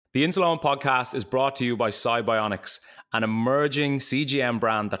The Insulone podcast is brought to you by Cybionics, an emerging CGM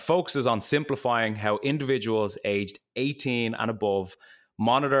brand that focuses on simplifying how individuals aged 18 and above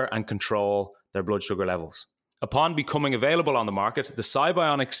monitor and control their blood sugar levels. Upon becoming available on the market, the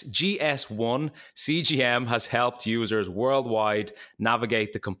Cybionics GS1 CGM has helped users worldwide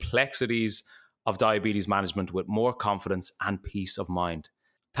navigate the complexities of diabetes management with more confidence and peace of mind.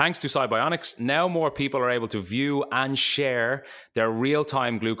 Thanks to Cybionics, now more people are able to view and share their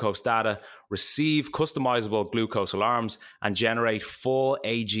real-time glucose data, receive customizable glucose alarms, and generate full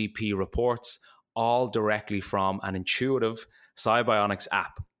AGP reports, all directly from an intuitive Cybionics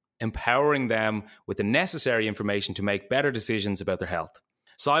app, empowering them with the necessary information to make better decisions about their health.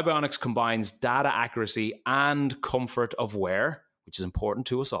 Cybionics combines data accuracy and comfort of wear, which is important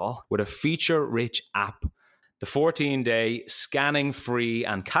to us all, with a feature-rich app. The 14-day scanning-free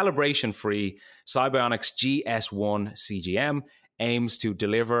and calibration-free Cybionics GS1 CGM aims to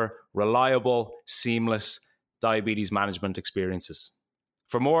deliver reliable, seamless diabetes management experiences.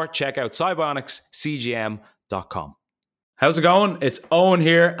 For more, check out cybionicscgm.com. How's it going? It's Owen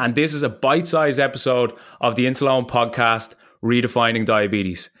here, and this is a bite-sized episode of the Insulone podcast, Redefining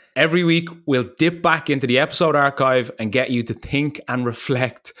Diabetes. Every week, we'll dip back into the episode archive and get you to think and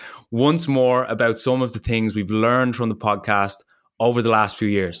reflect once more about some of the things we've learned from the podcast over the last few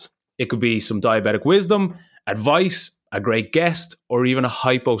years. It could be some diabetic wisdom, advice, a great guest, or even a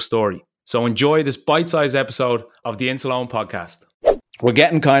hypo story. So enjoy this bite-sized episode of the Insulone podcast. We're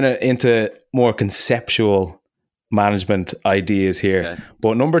getting kind of into more conceptual management ideas here. Okay.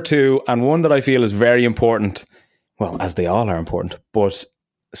 But number two, and one that I feel is very important, well, as they all are important, but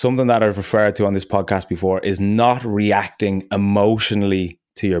something that I've referred to on this podcast before is not reacting emotionally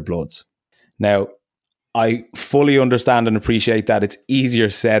to your bloods. Now, I fully understand and appreciate that it's easier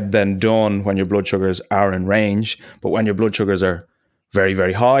said than done when your blood sugars are in range, but when your blood sugars are very,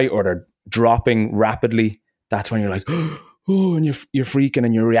 very high or they're dropping rapidly, that's when you're like, oh, and you're freaking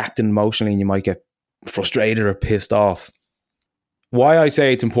and you're reacting emotionally and you might get frustrated or pissed off. Why I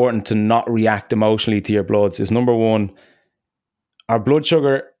say it's important to not react emotionally to your bloods is, number one, our blood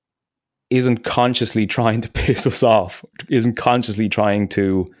sugar isn't consciously trying to piss us off, isn't consciously trying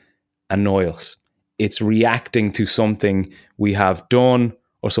to annoy us. It's reacting to something we have done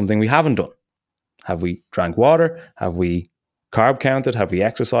or something we haven't done. Have we drank water? Have we carb counted? Have we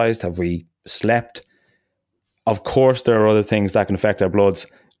exercised? Have we slept? Of course, there are other things that can affect our bloods,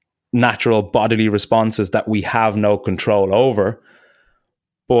 natural bodily responses that we have no control over.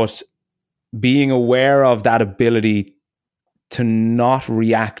 But being aware of that ability to not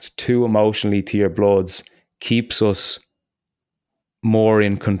react too emotionally to your bloods keeps us more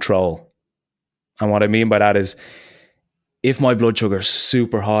in control. And what I mean by that is, if my blood sugar is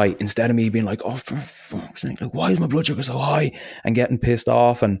super high, instead of me being like, oh, for fuck's sake, like, why is my blood sugar so high? And getting pissed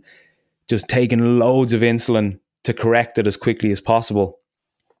off and just taking loads of insulin to correct it as quickly as possible,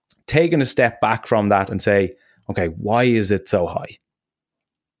 taking a step back from that and say, okay, why is it so high?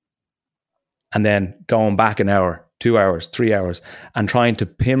 And then going back an hour, 2 hours, 3 hours, and trying to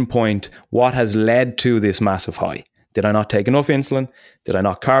pinpoint what has led to this massive high. Did I not take enough insulin? Did I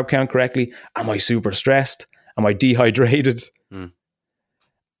not carb count correctly? Am I super stressed? Am I dehydrated? And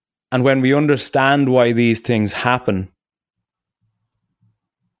when we understand why these things happen,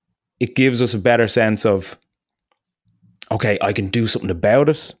 it gives us a better sense of, okay, I can do something about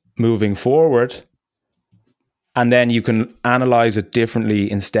it moving forward. And then you can analyze it differently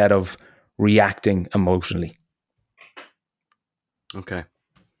instead of reacting emotionally. Okay.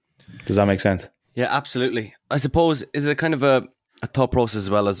 Does that make sense? Yeah, absolutely. I suppose, is it a kind of a thought process as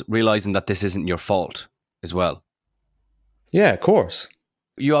well as realizing that this isn't your fault as well? Yeah, of course.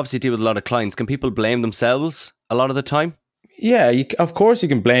 You obviously deal with a lot of clients. Can people blame themselves a lot of the time? Yeah, of course you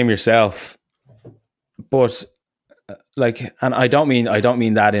can blame yourself. But and I don't mean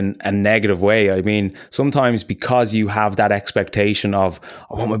that in a negative way. I mean, sometimes because you have that expectation of,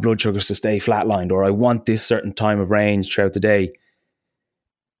 I want my blood sugars to stay flatlined, or I want this certain time of range throughout the day.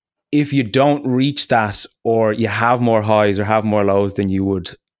 If you don't reach that, or you have more highs or have more lows than you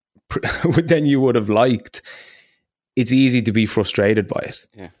would have liked, it's easy to be frustrated by it.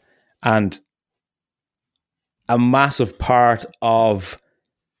 Yeah. And a massive part of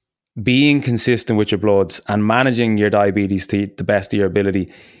being consistent with your bloods and managing your diabetes to the best of your ability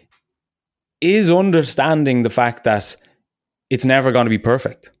is understanding the fact that it's never going to be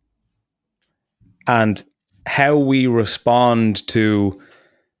perfect. And how we respond to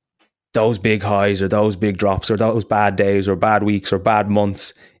those big highs or those big drops or those bad days or bad weeks or bad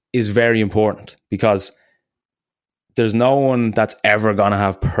months is very important, because there's no one that's ever going to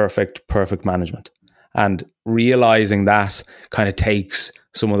have perfect management. And realizing that kind of takes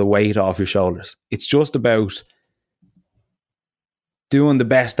some of the weight off your shoulders. It's just about doing the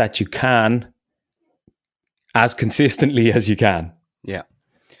best that you can as consistently as you can. Yeah.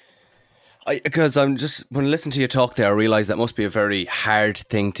 Because when I listen to you talk there, I realize that must be a very hard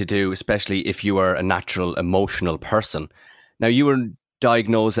thing to do, especially if you are a natural emotional person. Now, you were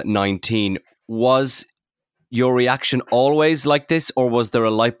diagnosed at 19. Was your reaction always like this, or was there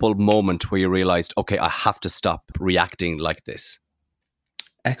a light bulb moment where you realized, okay, I have to stop reacting like this?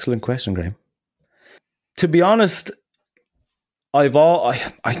 Excellent question, Graham. To be honest, I think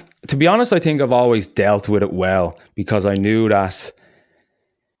I've always dealt with it well, because I knew that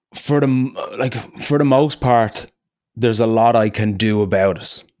for the most part, there's a lot I can do about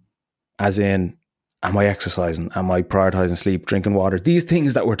it. As in, am I exercising? Am I prioritizing sleep, drinking water? These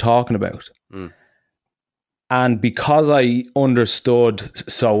things that we're talking about. Mm. And because I understood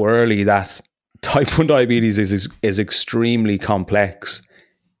so early that type 1 diabetes is extremely complex,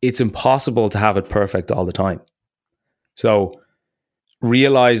 it's impossible to have it perfect all the time. So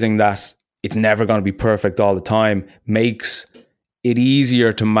realizing that it's never going to be perfect all the time makes it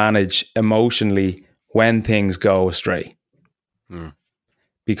easier to manage emotionally when things go astray. Mm.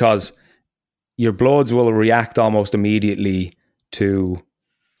 Because your bloods will react almost immediately to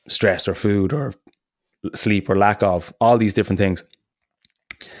stress or food or sleep or lack of, all these different things.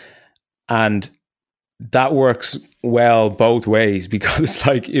 And that works well both ways, because it's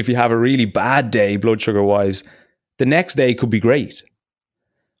like if you have a really bad day blood sugar wise, the next day could be great.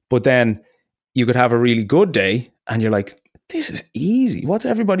 But then you could have a really good day and you're like, this is easy. What's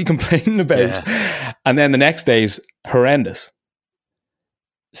everybody complaining about? Yeah. And then the next day's horrendous.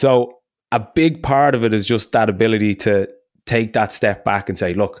 So a big part of it is just that ability to take that step back and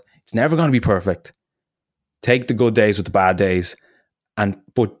say, look, it's never going to be perfect. Take the good days with the bad days,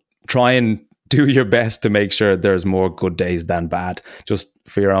 but try and do your best to make sure there's more good days than bad, just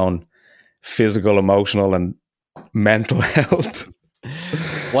for your own physical, emotional, and mental health.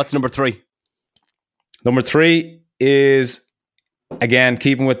 What's number 3? Number 3 is, again,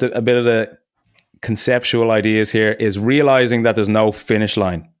 keeping with a bit of the conceptual ideas here, is realizing that there's no finish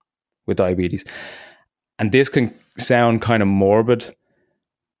line with diabetes. And this can sound kind of morbid,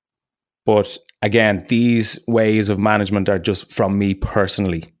 but again, these ways of management are just from me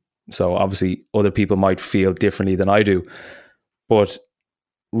personally. So obviously other people might feel differently than I do, but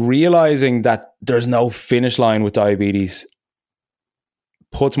realizing that there's no finish line with diabetes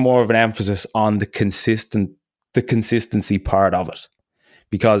puts more of an emphasis on the consistency part of it,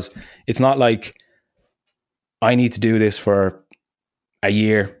 because it's not like I need to do this for a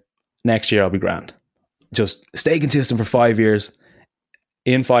year. Next year I'll be grand. Just stay consistent for 5 years.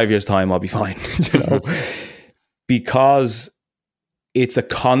 In 5 years' time, I'll be fine. Because it's a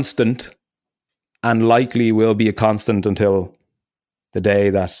constant, and likely will be a constant until the day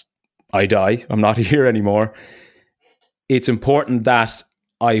that I die. I'm not here anymore. It's important that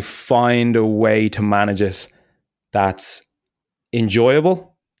I find a way to manage it that's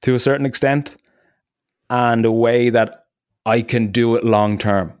enjoyable to a certain extent, and a way that I can do it long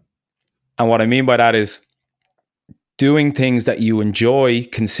term. And what I mean by that is doing things that you enjoy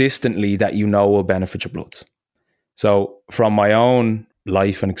consistently that you know will benefit your bloods. So from my own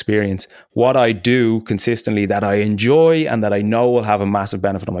life and experience, what I do consistently that I enjoy and that I know will have a massive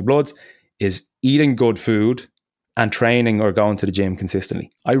benefit on my bloods is eating good food and training or going to the gym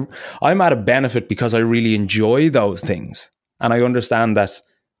consistently. I'm at a benefit because I really enjoy those things. And I understand that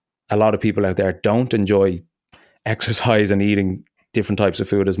a lot of people out there don't enjoy exercise and eating different types of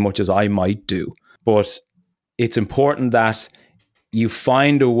food as much as I might do. But it's important that you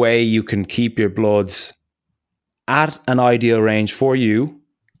find a way you can keep your bloods at an ideal range for you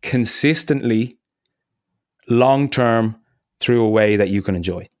consistently, long term, through a way that you can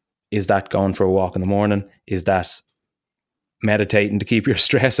enjoy. Is that going for a walk in the morning? Is that meditating to keep your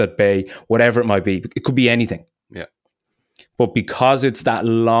stress at bay? Whatever it might be. It could be anything. Yeah. But because it's that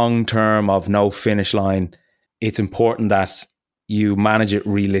long term of no finish line, it's important that you manage it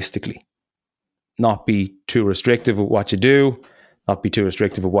realistically. Not be too restrictive with what you do, not be too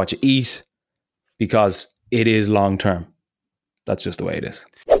restrictive with what you eat, because it is long term. That's just the way it is.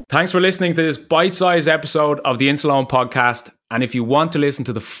 Thanks for listening to this bite-sized episode of the Insulone podcast. And if you want to listen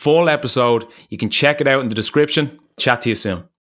to the full episode, you can check it out in the description. Chat to you soon.